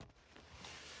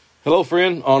Hello,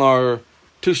 friend, on our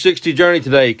 260 journey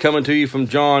today, coming to you from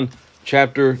John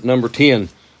chapter number 10.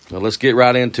 Now, let's get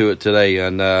right into it today.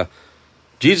 And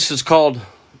Jesus is called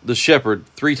the shepherd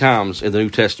 3 times in the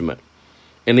New Testament.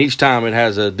 And each time it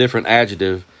has a different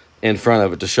adjective in front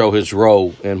of it to show his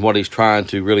role and what he's trying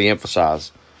to really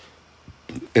emphasize.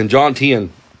 In John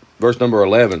 10, verse number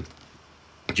 11,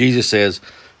 Jesus says,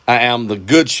 I am the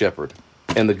good shepherd,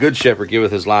 and the good shepherd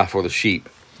giveth his life for the sheep.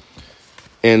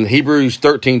 In Hebrews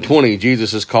 13:20,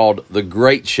 Jesus is called the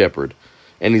great shepherd,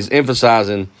 and he's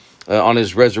emphasizing on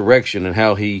his resurrection and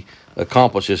how he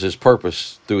accomplishes his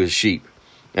purpose through his sheep.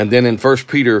 And then in 1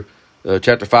 Peter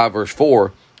chapter 5, verse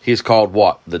 4, he's called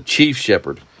what? The chief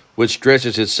shepherd, which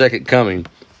stresses his second coming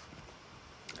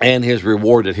and his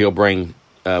reward that he'll bring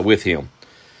with him.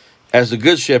 As the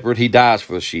good shepherd, he dies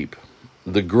for the sheep.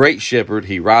 The great shepherd,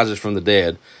 he rises from the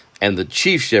dead, and the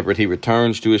chief shepherd, he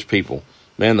returns to his people.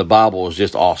 Man, the Bible is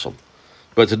just awesome.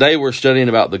 But today we're studying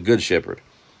about the good shepherd.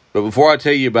 But before I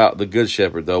tell you about the good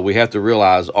shepherd, though, we have to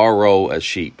realize our role as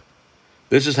sheep.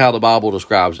 This is how the Bible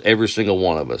describes every single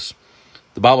one of us.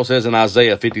 The Bible says in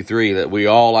Isaiah 53 that we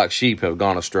all like sheep have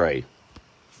gone astray.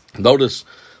 Notice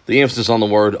the emphasis on the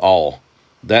word all.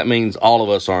 That means all of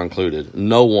us are included.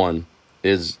 No one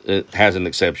has an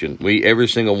exception. Every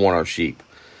single one are sheep.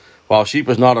 While sheep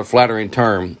is not a flattering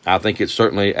term, I think it's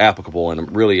certainly applicable and it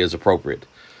really is appropriate.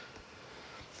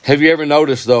 Have you ever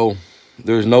noticed, though,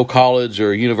 there's no college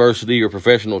or university or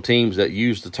professional teams that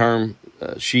use the term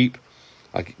sheep?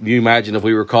 Like, you imagine if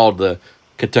we were called the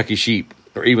Kentucky Sheep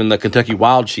or even the Kentucky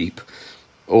Wild Sheep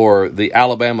or the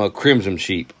Alabama Crimson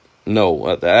Sheep.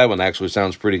 No, that one actually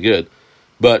sounds pretty good.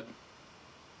 But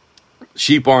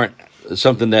sheep aren't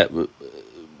something that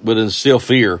would instill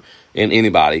fear in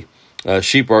anybody.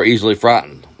 Sheep are easily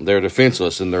frightened. They're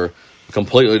defenseless and they're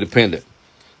completely dependent.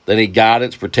 They need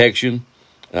guidance, protection.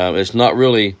 It's not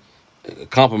really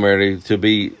complimentary to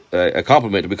be a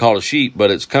compliment to be called a sheep, but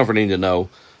it's comforting to know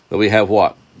that we have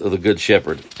what? The good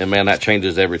shepherd. And man, that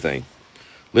changes everything.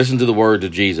 Listen to the words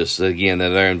of Jesus again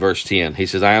there in verse 10. He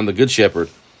says, I am the good shepherd,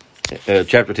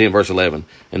 chapter 10, verse 11,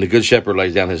 and the good shepherd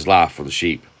lays down his life for the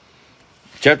sheep.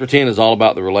 Chapter 10 is all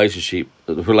about the relationship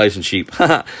between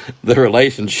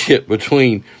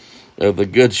the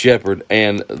good shepherd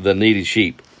and the needy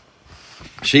sheep.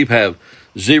 Sheep have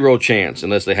zero chance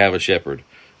unless they have a shepherd,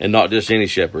 and not just any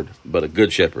shepherd, but a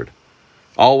good shepherd.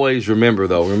 Always remember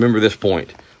this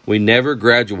point. We never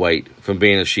graduate from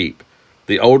being a sheep.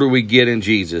 The older we get in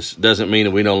Jesus doesn't mean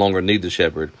that we no longer need the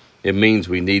shepherd. It means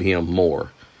we need him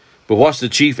more. But what's the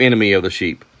chief enemy of the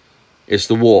sheep? It's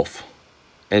the wolf.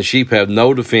 And sheep have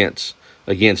no defense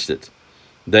against it.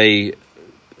 They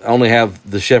only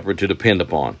have the shepherd to depend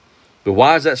upon. But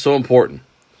why is that so important?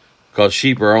 Because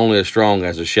sheep are only as strong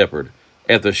as a shepherd.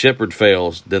 If the shepherd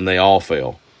fails, then they all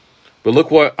fail. But look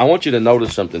what, I want you to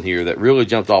notice something here that really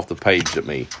jumped off the page at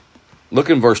me. Look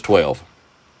in verse 12.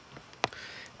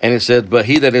 And it said, but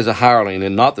he that is a hireling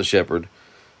and not the shepherd,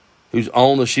 whose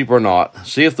own the sheep are not,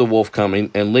 seeth the wolf coming,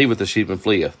 and leaveth the sheep and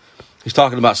fleeth. He's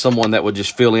talking about someone that would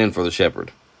just fill in for the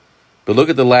shepherd. But look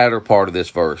at the latter part of this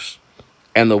verse.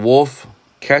 And the wolf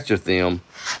catcheth them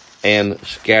and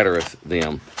scattereth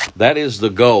them. That is the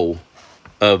goal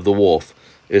of the wolf,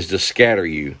 is to scatter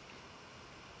you.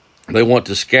 They want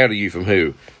to scatter you from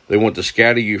who? They want to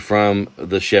scatter you from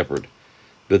the shepherd.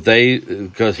 But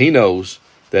because he knows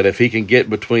that if he can get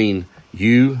between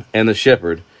you and the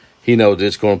shepherd, he knows that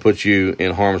it's going to put you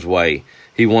in harm's way.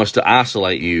 He wants to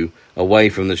isolate you away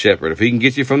from the shepherd. If he can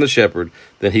get you from the shepherd,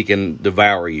 then he can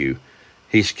devour you.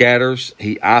 He scatters,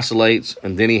 he isolates,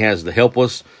 and then he has the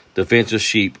helpless, defenseless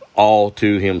sheep all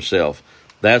to himself.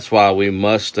 That's why we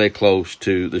must stay close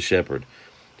to the shepherd.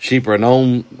 Sheep are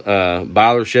known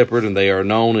by their shepherd, and they are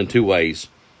known in 2 ways.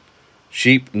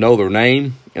 Sheep know their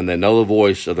name, and they know the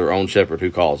voice of their own shepherd who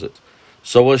calls it.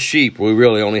 So as sheep, we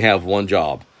really only have one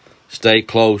job. Stay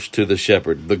close to the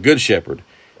shepherd, the good shepherd.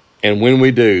 And when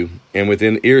we do, and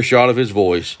within earshot of his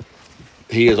voice,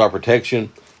 he is our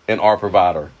protection and our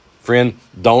provider. Friend,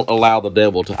 don't allow the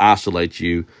devil to isolate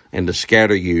you and to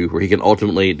scatter you where he can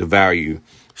ultimately devour you.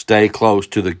 Stay close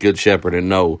to the good shepherd and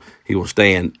know he will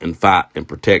stand and fight and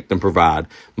protect and provide.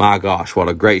 My gosh, what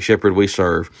a great shepherd we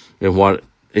serve, and what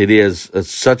it's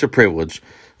such a privilege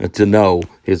to know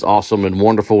his awesome and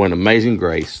wonderful and amazing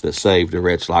grace that saved a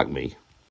wretch like me.